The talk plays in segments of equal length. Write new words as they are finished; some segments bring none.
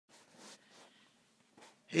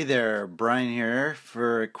Hey there, Brian here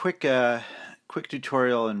for a quick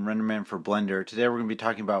tutorial in RenderMan for Blender. Today we're going to be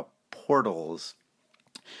talking about portals.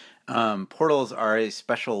 Portals are a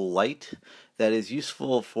special light that is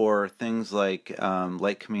useful for things like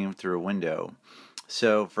light coming in through a window.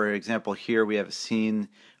 So, for example, here we have a scene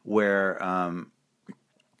where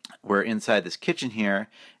we're inside this kitchen here,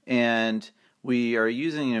 and we are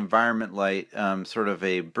using an environment light, sort of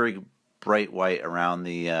a big bright white around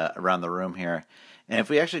the room here. And if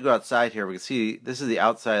we actually go outside here, we can see this is the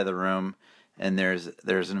outside of the room, and there's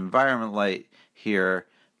an environment light here.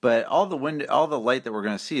 But all the light that we're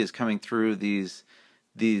going to see is coming through these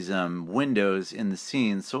windows in the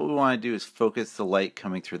scene. So what we want to do is focus the light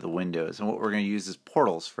coming through the windows, and what we're going to use is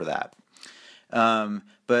portals for that.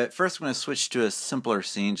 But first I'm going to switch to a simpler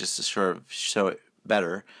scene just to sort of show it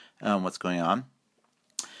better what's going on.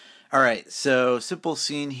 Alright, so simple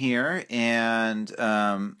scene here,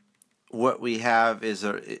 and what we have is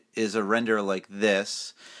a render like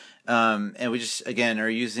this. And we just, again, are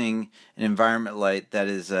using an environment light that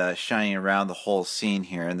is shining around the whole scene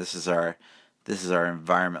here, and this is our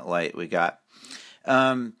environment light we got.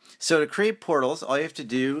 So to create portals, all you have to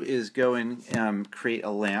do is go and create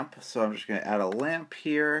a lamp. So I'm just going to add a lamp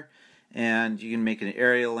here, and you can make an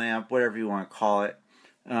area lamp, whatever you want to call it,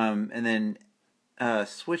 and then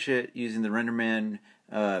switch it using the RenderMan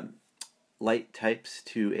light types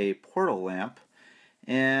to a portal lamp.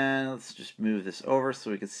 And let's just move this over so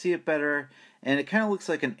we can see it better. And it kind of looks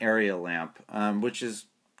like an area lamp, which is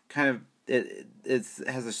kind of it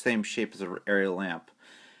has the same shape as an area lamp.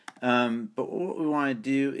 But what we want to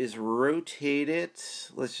do is rotate it.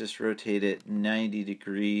 Let's just rotate it 90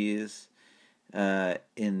 degrees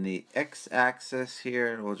in the x-axis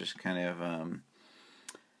here. We'll just kind of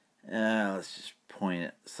let's just point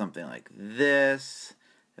it something like this.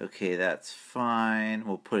 Okay, that's fine.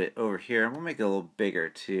 We'll put it over here, and we'll make it a little bigger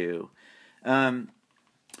too.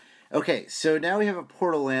 Okay, so now we have a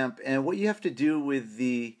portal lamp, and what you have to do with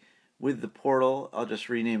the portal, I'll just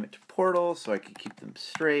rename it to portal so I can keep them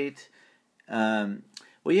straight. What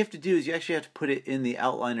you have to do is you actually have to put it in the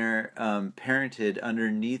outliner parented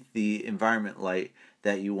underneath the environment light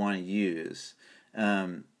that you want to use.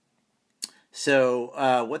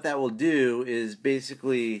 So what that will do is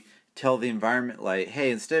basically tell the environment light, hey,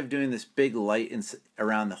 instead of doing this big light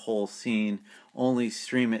around the whole scene, only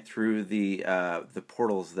stream it through the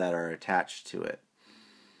portals that are attached to it.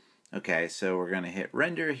 Okay, so we're going to hit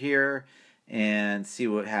render here and see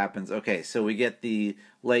what happens. Okay, so we get the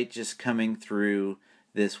light just coming through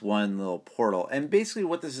this one little portal. And basically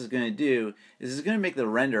what this is going to do is it's going to make the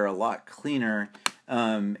render a lot cleaner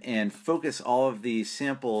and focus all of the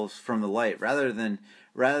samples from the light rather than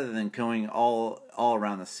going all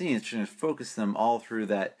around the scene. It's going to focus them all through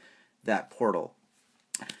that portal.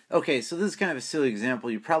 Okay, so this is kind of a silly example.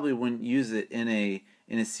 You probably wouldn't use it in a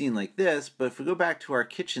scene like this, but if we go back to our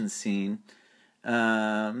kitchen scene, we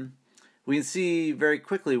can see very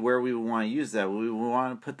quickly where we want to use that. We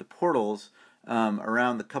want to put the portals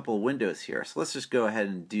around the couple of windows here. So let's just go ahead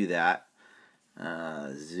and do that.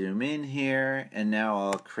 Zoom in here, and now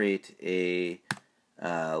I'll create a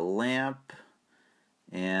lamp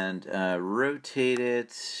and rotate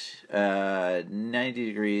it 90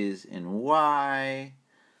 degrees in Y.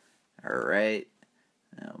 Alright,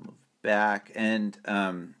 I'll move back, and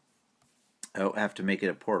I have to make it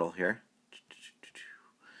a portal here.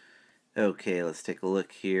 Okay, let's take a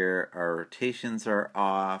look here. Our rotations are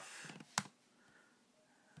off.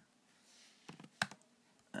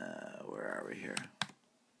 Where are we here?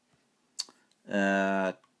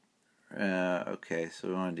 Okay, so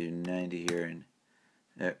we want to do 90 here and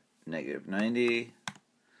negative 90.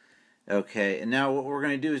 Okay, and now what we're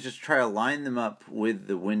going to do is just try to line them up with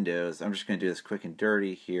the windows. I'm just going to do this quick and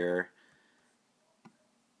dirty here.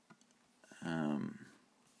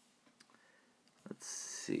 Let's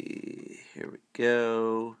see. Here we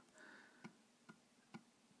go.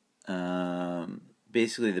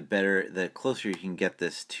 Basically, the closer you can get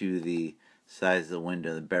this to the size of the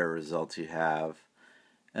window, the better results you have.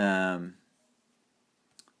 And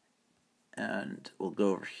we'll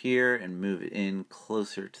go over here and move it in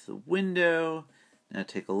closer to the window. Now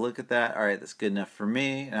take a look at that. Alright, that's good enough for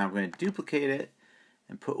me. Now I'm going to duplicate it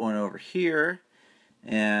and put one over here.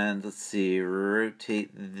 And let's see,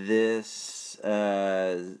 rotate this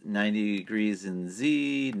 90 degrees in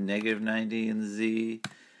Z, negative 90 in Z.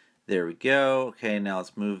 There we go. Okay, now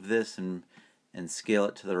let's move this and scale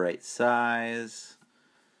it to the right size.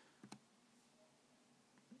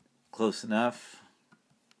 Close enough.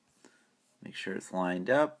 Make sure it's lined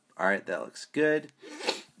up. Alright, that looks good.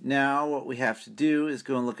 Now what we have to do is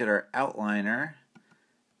go and look at our outliner.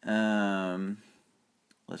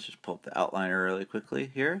 let's just pull up the outliner really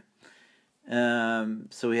quickly here.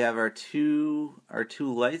 So we have our two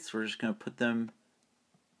lights. We're just going to put them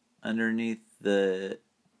underneath the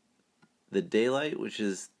daylight, which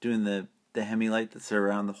is doing the hemi light that's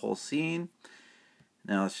around the whole scene.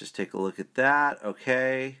 Now let's just take a look at that.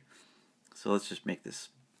 Okay, so let's just make this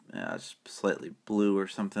just slightly blue or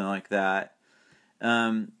something like that.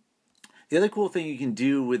 The other cool thing you can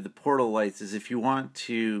do with the portal lights is if you want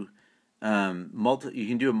to you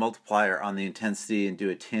can do a multiplier on the intensity and do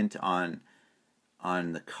a tint on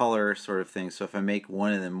the color sort of thing. So if I make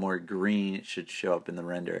one of them more green, it should show up in the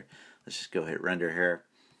render. Let's just go hit render here.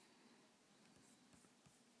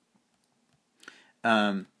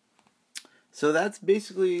 So that's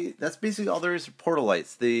basically all there is for portal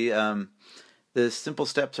lights. The simple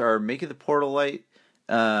steps are making the portal light,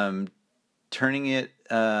 turning it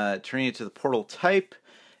to the portal type,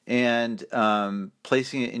 and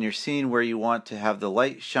placing it in your scene where you want to have the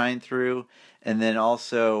light shine through, and then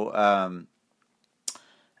also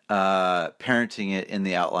parenting it in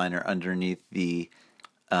the outliner underneath the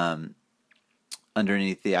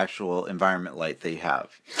actual environment light that you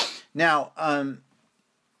have. Now,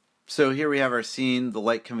 so here we have our scene, the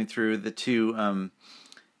light coming through the two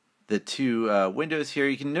windows here.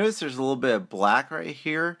 You can notice there's a little bit of black right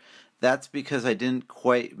here. That's because I didn't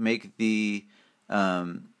quite make the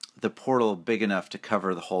portal big enough to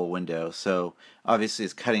cover the whole window. So obviously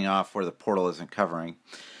it's cutting off where the portal isn't covering.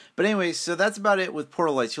 But anyways, so that's about it with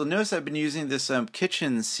portal lights. You'll notice I've been using this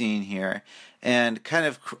kitchen scene here, and kind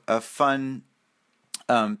of a fun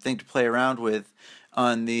thing to play around with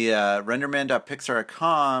on the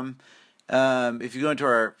RenderMan.pixar.com. If you go into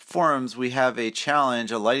our forums, we have a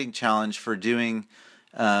challenge, a lighting challenge for doing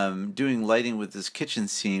lighting with this kitchen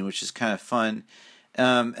scene, which is kind of fun.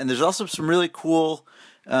 And there's also some really cool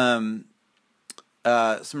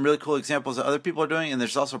examples that other people are doing, and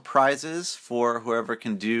there's also prizes for whoever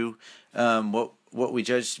can do what we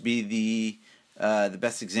judge to be the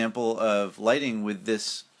best example of lighting with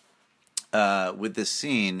this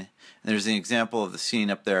scene. And there's an example of the scene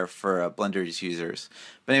up there for Blender's users.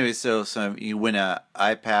 But anyway, so you win an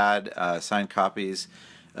iPad, signed copies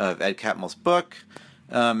of Ed Catmull's book,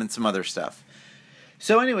 and some other stuff.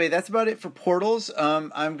 So anyway, that's about it for portals.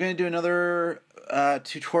 I'm going to do another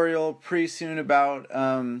tutorial pretty soon about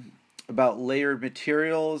layered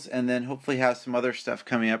materials, and then hopefully have some other stuff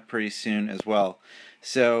coming up pretty soon as well.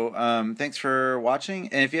 So thanks for watching,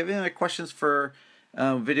 and if you have any other questions for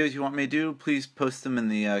videos you want me to do, please post them in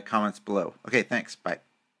the comments below. Okay, thanks. Bye.